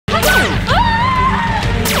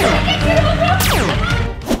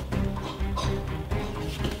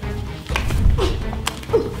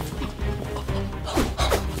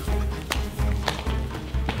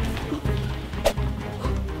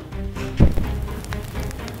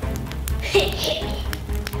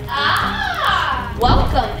Ah!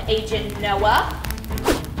 Welcome, Agent Noah.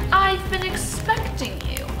 I've been expecting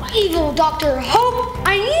you. Evil Dr. Hope,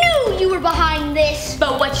 I knew you were behind this.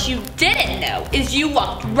 But what you didn't know is you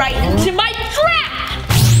walked right into my trap!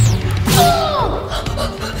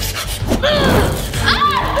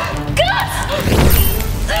 Gus!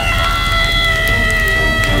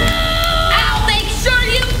 I'll make sure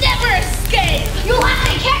you never escape! You'll have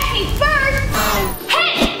to catch me first.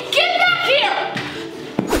 Hey, get back here!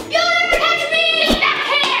 You'll never catch me. Get back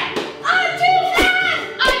here! I'm too fast.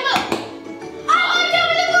 I'm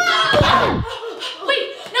over the globe. Wait,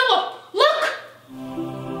 Noah, look!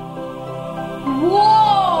 Whoa.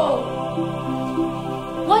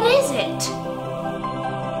 What is it?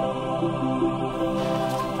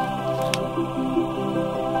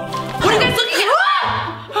 What are you guys looking at?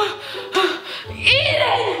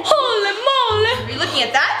 Eden! Holy moly! Are you looking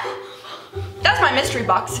at that? That's my mystery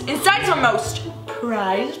box. Inside's our most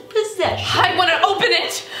prized possession. I want to open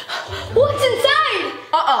it! What's inside?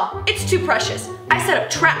 It's too precious. I set up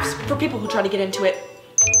traps for people who try to get into it.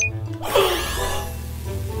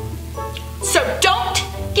 So don't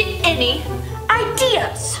get any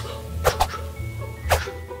ideas.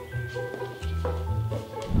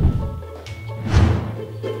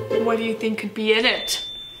 What do you think could be in it?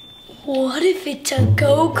 What if it's a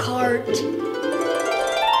go-kart?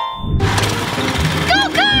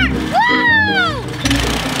 Go-kart!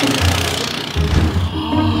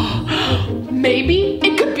 Whoa! Maybe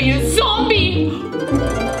it could be a zombie!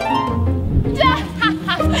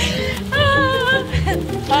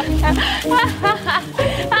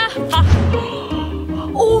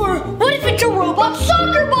 Or what if it's a robot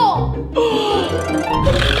soccer ball?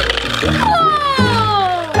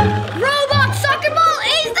 Robot soccer ball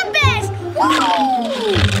is the best!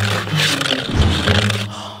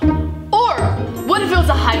 Or what if it was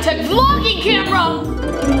a high-tech vlogging camera?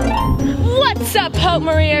 What's up, Hope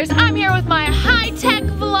Mariers? I'm here with my high-tech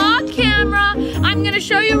vlog camera. I'm gonna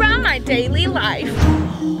show you around my daily life.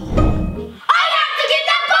 I have to get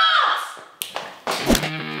that box!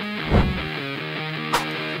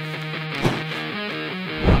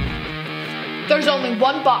 There's only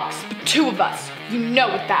one box, but two of us. You know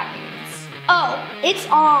what that means. Oh, it's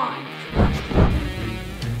on.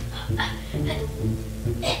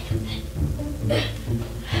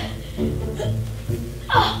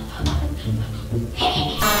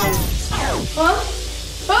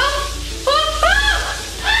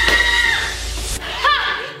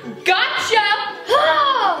 Gotcha!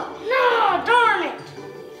 Oh, no, darn it.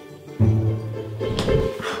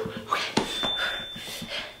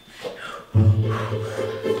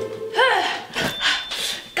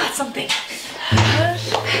 Got something.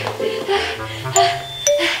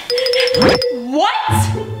 What?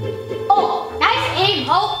 Oh, nice aim,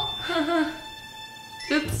 Hope.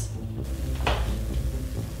 Oops.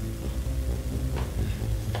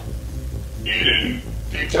 Eden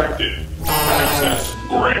detected. Access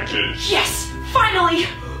granted. Yes, finally.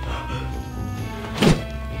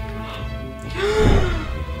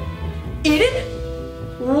 Eden?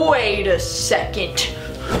 Wait a second.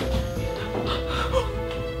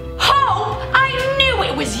 Hope, I knew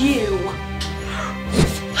it was you.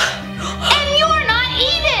 And you're not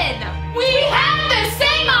Eden! We have the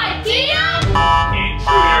same idea!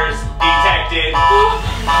 Intruders detected.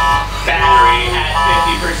 Battery at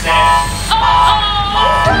 50%.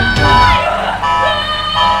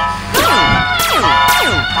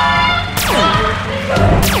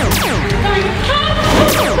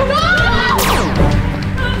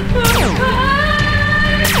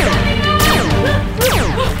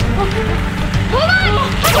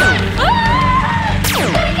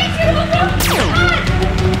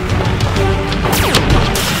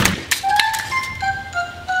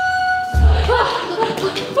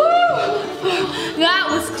 That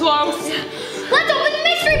was close. Let's open the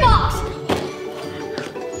mystery box.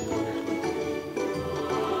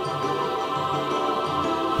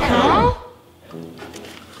 Huh?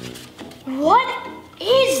 What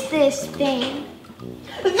is this thing?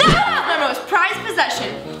 That's my most prized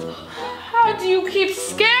possession. How do you keep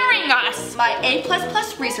scaring us? My A++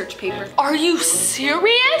 research paper. Are you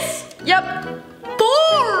serious? Yep.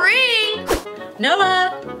 Boring.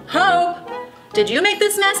 Noah, Hope, did you make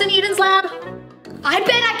this mess in Eden's lab? I bet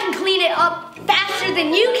I can clean it up faster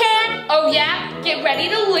than you can. Oh yeah? Get ready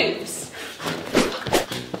to lose.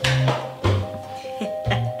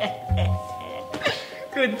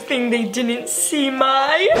 Good thing they didn't see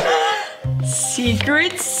my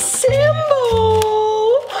secret symbol.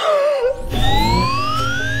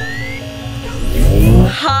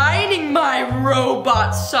 hiding my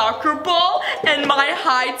robot soccer ball and my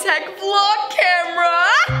high-tech vlog camera.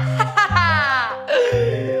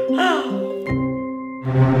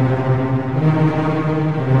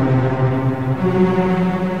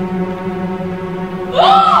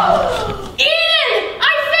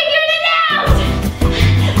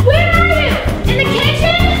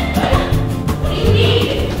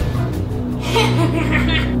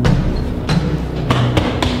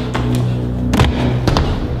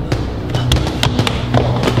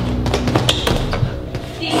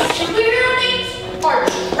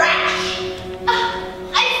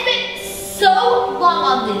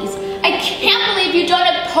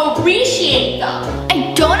 Appreciate them.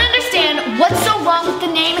 I don't understand what's so wrong with the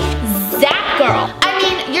name Zap Girl. I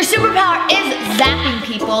mean, your superpower is zapping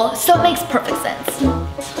people, so it makes perfect sense.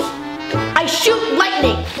 I shoot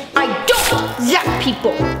lightning. I don't zap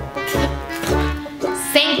people.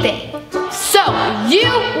 Same thing. So, you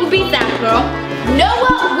will be Zap Girl.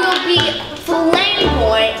 Noah will be Flame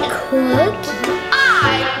Boy. Cookie.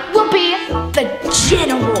 I will be the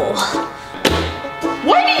General.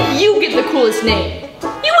 Why do you get the coolest name?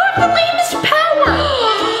 You have the lamest power!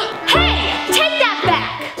 Hey, take that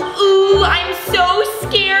back! Ooh, I'm so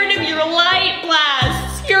scared of your light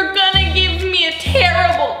blasts. You're gonna give me a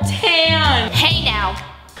terrible tan. Hey now.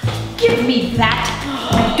 Give me that.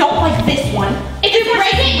 I don't like this one. If you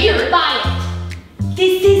break it, you buy it.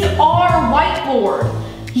 This is our whiteboard.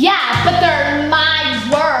 Yeah, but they're my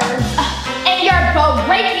words. And you're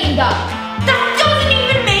breaking them. That doesn't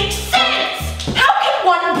even make sense! How can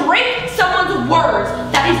one break someone's words?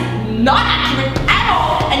 That is not accurate at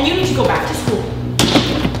all, and you need to go back to school.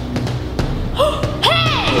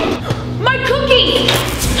 Hey! My cookie!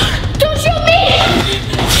 Don't shoot me!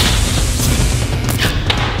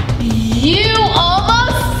 You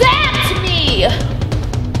almost zapped me!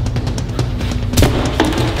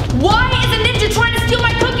 Why is a ninja trying to steal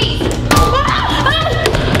my cookies?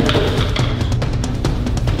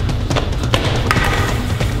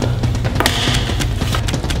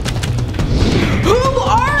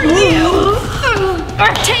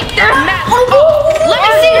 Take that mask off! Let me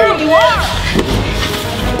see who you are!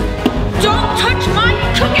 Don't touch my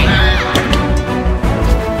cookie!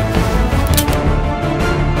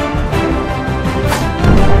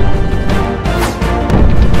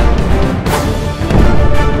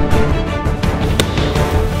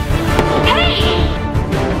 Hey!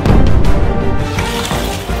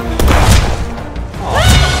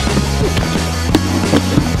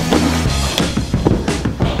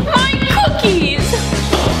 My cookies!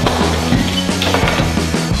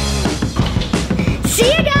 See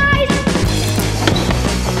you guys!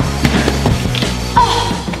 Oh,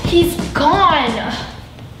 he's gone.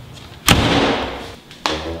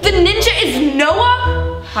 The ninja is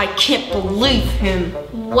Noah? I can't believe him.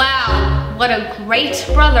 Wow, what a great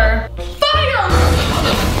brother. Fire!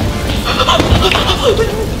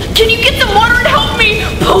 Can you get some water and help me,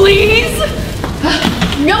 please?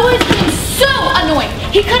 Noah's been so annoying.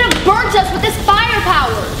 He could have burnt us with his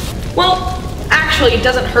firepower. Well, actually, it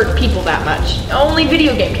doesn't hurt people that much. Only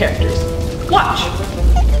video game characters. Watch.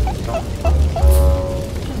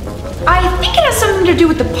 I think it has something to do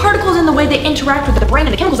with the particles and the way they interact with the brain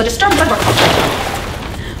and the chemicals that disturb the brain.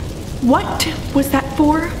 What was that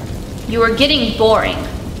for? You are getting boring.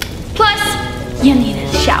 Plus, you need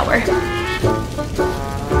a shower.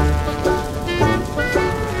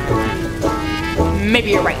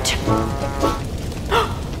 Maybe you're right.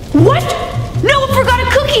 What? Noah forgot a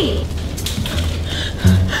cookie!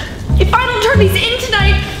 If I don't turn these in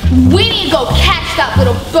tonight, we need to go catch that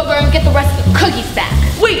little booger and get the rest of the cookies back.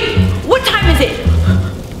 Wait, what time is it?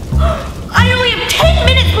 I only have 10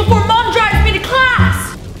 minutes before Mom drives me to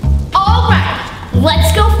class. All right,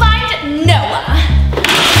 let's go find Noah.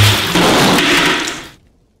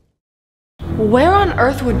 Where on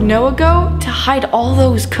earth would Noah go to hide all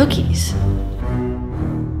those cookies?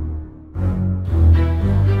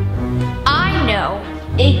 I know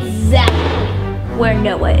exactly where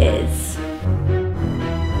Noah is.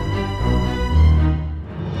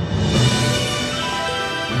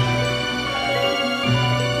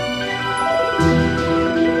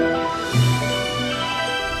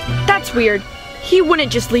 That's weird. He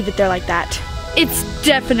wouldn't just leave it there like that. It's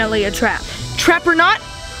definitely a trap. Trap or not,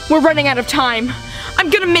 we're running out of time. I'm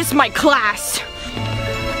gonna miss my class.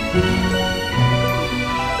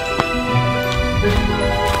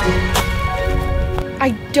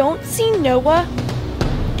 I don't see Noah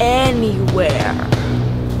anywhere.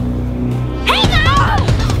 Hang on!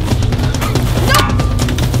 No!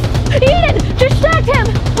 Eden, distract him!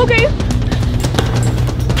 Okay.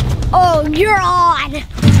 Oh, you're on!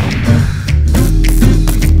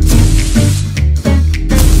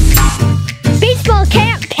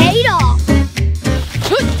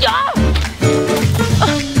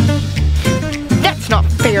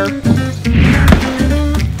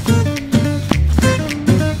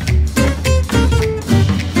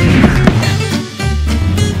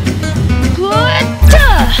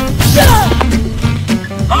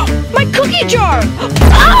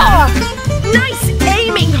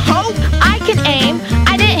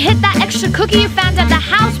 cookie you found at the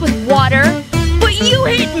house with water. But you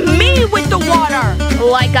hit me with the water!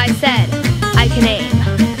 Like I said, I can aim.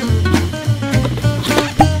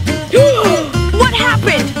 What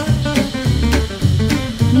happened?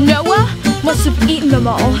 Noah must have eaten them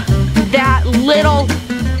all. That little...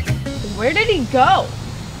 Where did he go?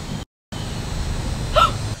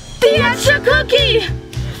 The extra cookie!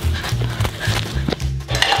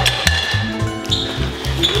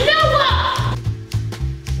 Noah!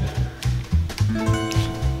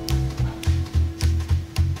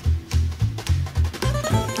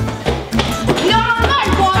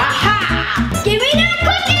 Aha! Give me that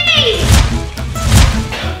cookie!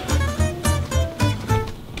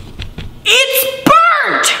 It's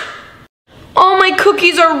burnt! All my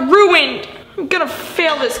cookies are ruined. I'm gonna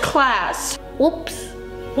fail this class. Whoops.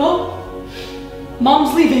 Well,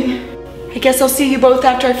 Mom's leaving. I guess I'll see you both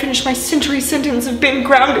after I finish my century sentence of being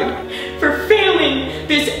grounded for failing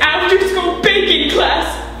this after-school baking class.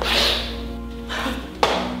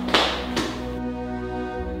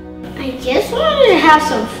 I just wanted to have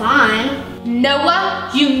some fun. Noah,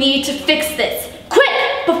 you need to fix this.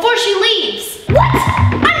 Quick, before she leaves. What?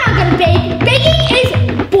 I'm not gonna bake. Baking is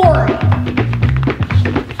boring.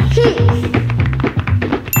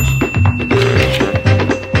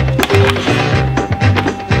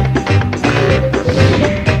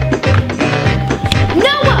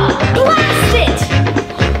 Noah, blast it!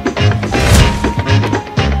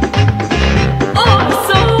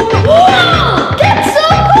 Awesome! Whoa, that's so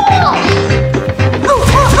cool!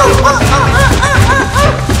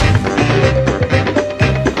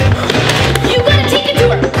 You gotta take it to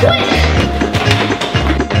her, quick!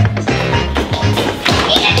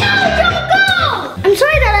 No, don't go! I'm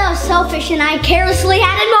sorry that I was selfish and I carelessly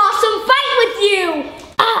had an awesome fight with you.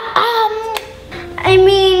 I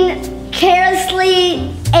mean,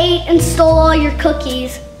 carelessly ate and stole all your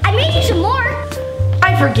cookies. I made you some more.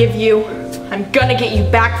 I forgive you. I'm gonna get you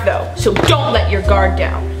back though, so don't let your guard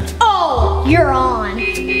down. Oh, you're on.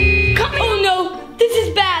 Oh no, this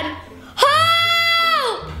is bad.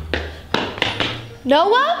 Help!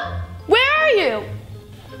 Noah, where are you?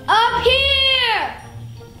 Up here!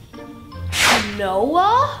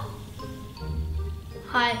 Noah?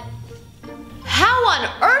 Hi. How on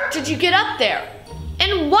earth did you get up there?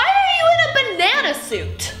 And why are you in a banana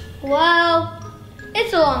suit? Well,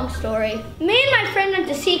 it's a long story. Me and my friend went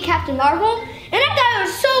to see Captain Marvel, and I thought it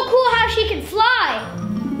was so cool how she could fly.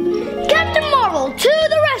 Captain Marvel, to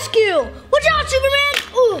the rescue! Watch out, Superman!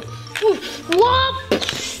 Whoop!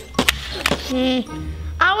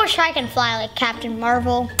 I wish I could fly like Captain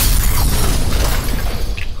Marvel.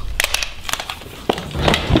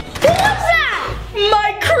 What was that?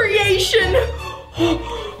 My creation!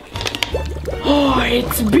 Oh,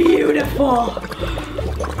 it's beautiful.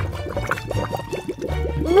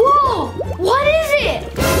 Whoa! What is it?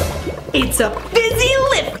 It's a fizzy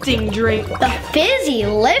lifting drink. The fizzy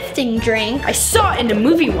lifting drink? I saw it in a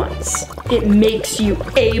movie once. It makes you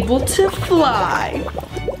able to fly.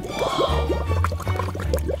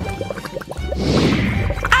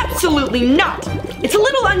 Absolutely not. It's a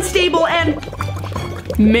little unstable and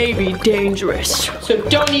maybe dangerous. So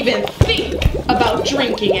don't even think about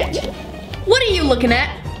drinking it. What are you looking at?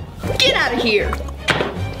 Get out of here.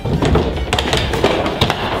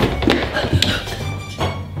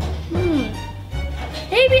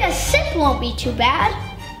 Maybe a sip won't be too bad.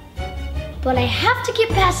 But I have to get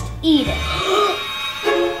past Eden.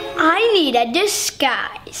 I need a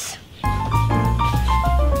disguise.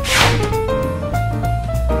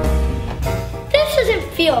 This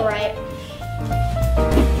doesn't feel right.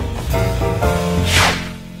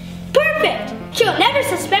 Perfect! She'll never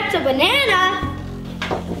suspect a banana.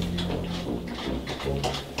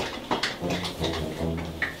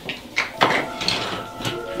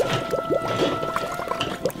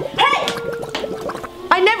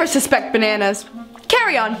 I never suspect bananas.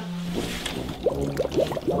 Carry on.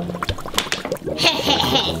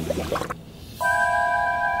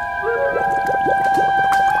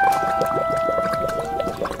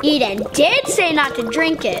 Eden did say not to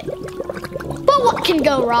drink it. But what can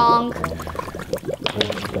go wrong?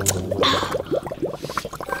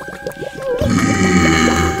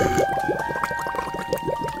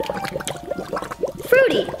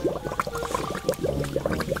 Fruity.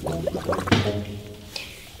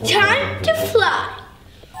 Time to fly.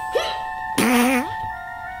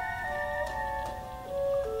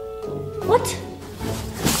 What?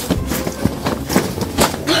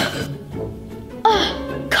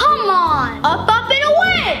 Come on! Up, up, and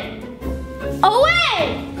away! Away!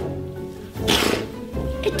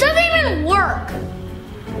 It doesn't even work.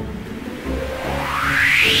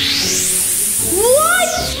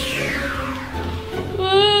 What?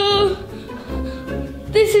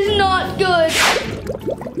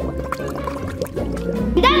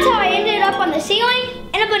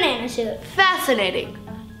 banana suit. Fascinating.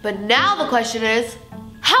 But now the question is,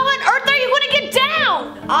 how on earth are you going to get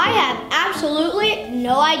down? I have absolutely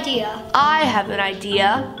no idea. I have an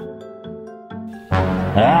idea.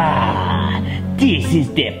 Ah, this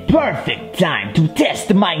is the perfect time to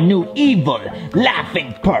test my new evil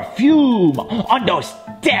laughing perfume on those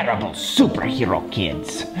terrible superhero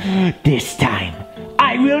kids. This time,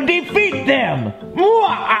 I will defeat them!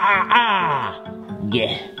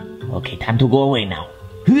 Yeah, okay, time to go away now.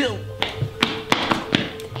 Got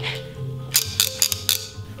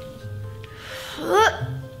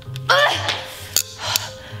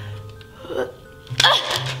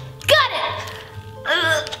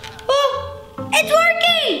it! It's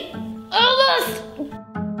working! Almost!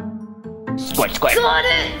 Squirt, squirt. Got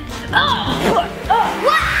it! What?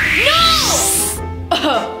 No!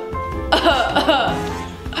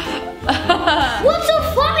 What's so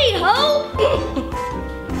funny, Ho?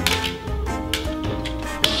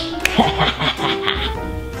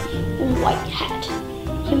 White hat.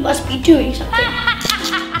 He must be doing something.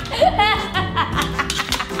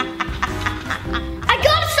 I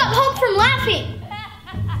gotta stop Hope from laughing.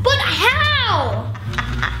 But how?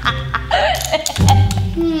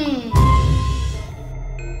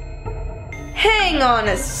 Hang on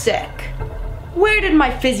a sec. Where did my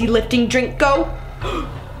fizzy lifting drink go?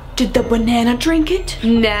 Did the banana drink it?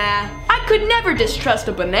 Nah, I could never distrust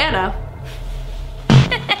a banana.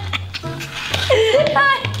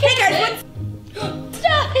 Hey guys, what's...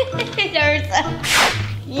 Stop it, Ursa.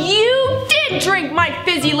 You did drink my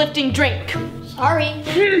fizzy lifting drink. Sorry.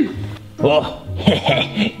 Oh,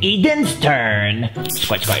 Eden's turn.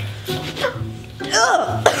 Squirt, squirt.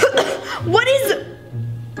 What is...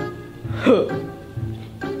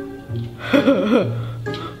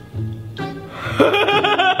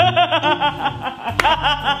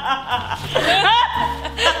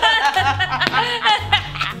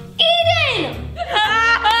 Eden!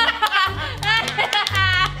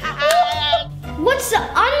 What's the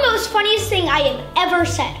unmost funniest thing I have ever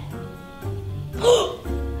said?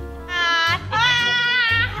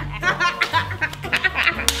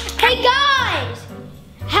 Hey guys!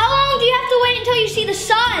 How long do you have to wait until you see the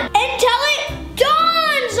sun? Until it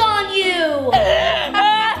dawns on you!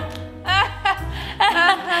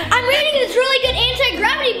 I'm reading this really good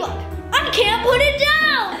anti-gravity book. I can't put it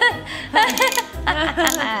down!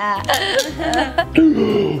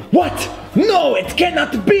 What? No, it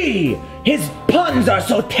cannot be! His puns are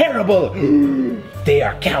so terrible! They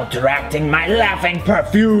are counteracting my laughing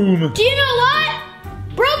perfume! Do you know what?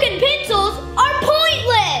 Broken pencils are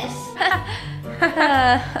pointless!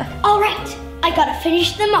 Alright, I gotta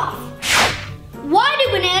finish them off. Why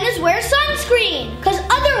do bananas wear sunscreen? Because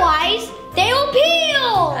otherwise, they'll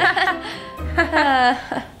peel!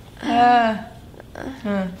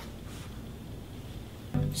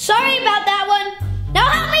 Sorry about that one. Now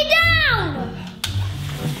help me down!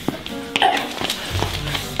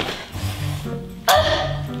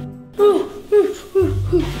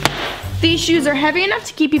 These shoes are heavy enough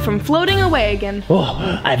to keep you from floating away again.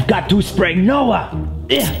 Oh, I've got to spray Noah!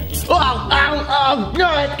 Oh,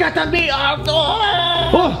 no, it's got to be...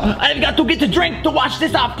 Oh, I've got to get a drink to wash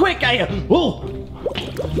this off, quick! I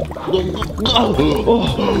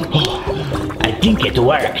think it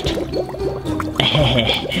worked.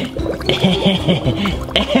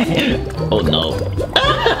 Oh no.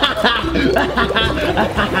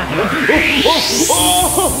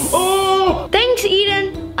 Thanks,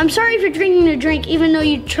 Eden. I'm sorry for drinking the drink even though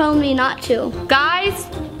you told me not to. Guys,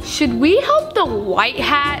 should we help the white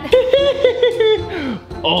hat?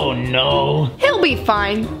 Oh no. He'll be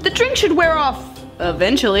fine. The drink should wear off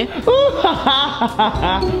eventually.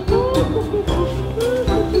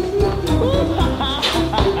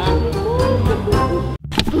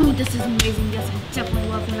 Ooh, this is amazing. Yes, I definitely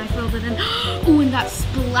love when I filled it in. Ooh, and that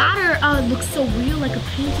splatter looks so real, like a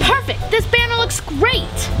painting. Perfect. This banner looks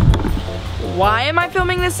great. Why am I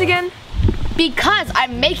filming this again? Because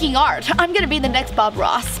I'm making art. I'm gonna be the next Bob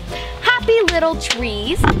Ross. Happy little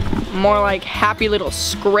trees. More like happy little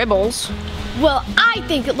scribbles. Well, I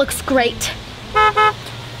think it looks great.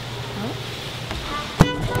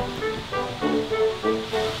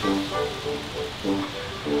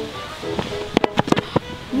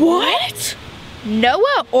 What?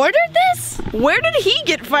 Noah ordered this? Where did he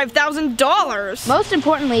get $5,000? Most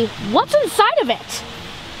importantly, what's inside of it?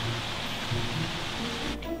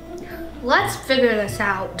 Let's figure this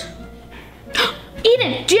out.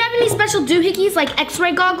 Eden, do you have any special doohickeys like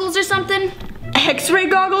x-ray goggles or something? X-ray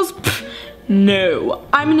goggles? Pfft, no,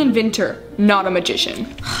 I'm an inventor, not a magician.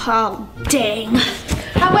 Oh, dang.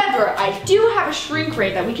 However, I do have a shrink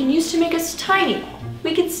ray that we can use to make us tiny.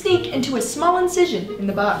 We can sneak into a small incision in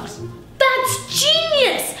the box. That's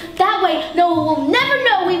genius! That way, no one will never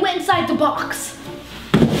know we went inside the box.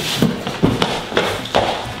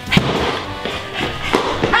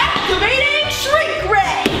 Activating shrink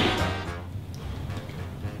ray!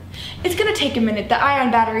 It's gonna take a minute. The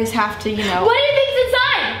ion batteries have to, you know. What do you think's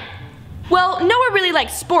inside? Well, Noah really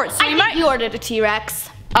likes sports, so I think you ordered a T-Rex.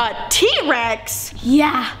 A T-Rex?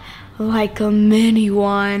 Yeah, like a mini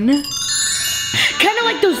one. Kind of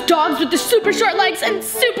like those dogs with the super short legs and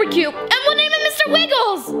super cute. And we'll name him Mr.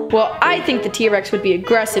 Wiggles. Well, I think the T-Rex would be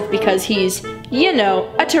aggressive because he's, you know,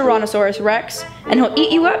 a Tyrannosaurus Rex. And he'll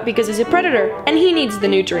eat you up because he's a predator and he needs the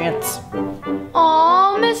nutrients.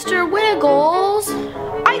 Aw, Mr. Wiggles.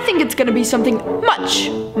 I think it's gonna be something much,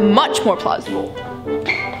 much more plausible.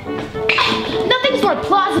 Nothing's more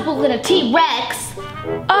plausible than a T-Rex.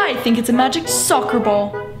 I think it's a magic soccer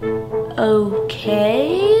ball.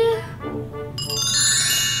 Okay.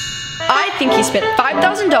 I think he spent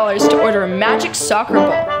 $5,000 to order a magic soccer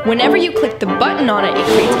ball. Whenever you click the button on it, it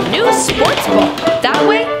creates a new sports ball. That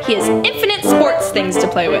way, he has infinite sports things to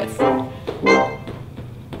play with. I'm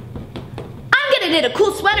gonna knit a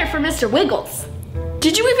cool sweater for Mr. Wiggles.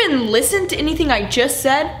 Did you even listen to anything I just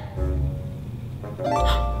said?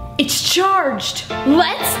 It's charged.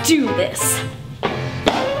 Let's do this.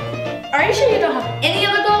 Are you sure you don't have any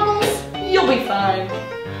other goggles? You'll be fine.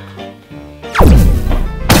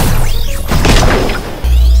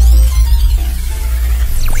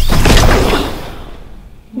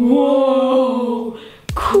 Whoa,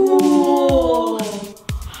 cool.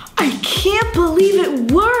 I can't believe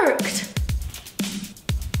it worked.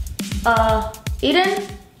 Eden,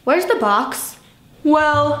 where's the box?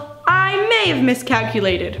 Well, I may have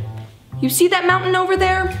miscalculated. You see that mountain over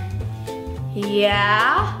there?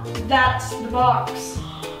 Yeah? That's the box.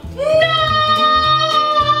 No!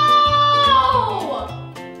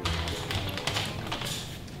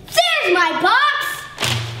 There's my box!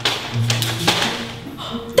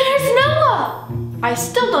 There's Noah! I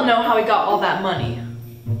still don't know how he got all that money.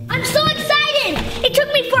 I'm so excited! It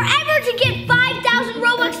took me forever to get 5,000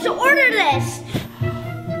 Robux to order this!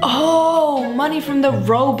 Oh, money from the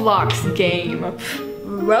Roblox game.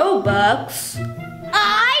 Robux?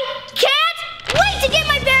 I can't wait to get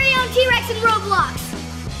my very own T-Rex in Roblox!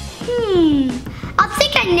 I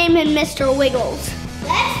think I'd name him Mr. Wiggles.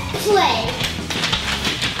 Let's play.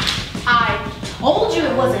 I told you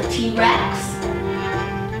it was a T-Rex.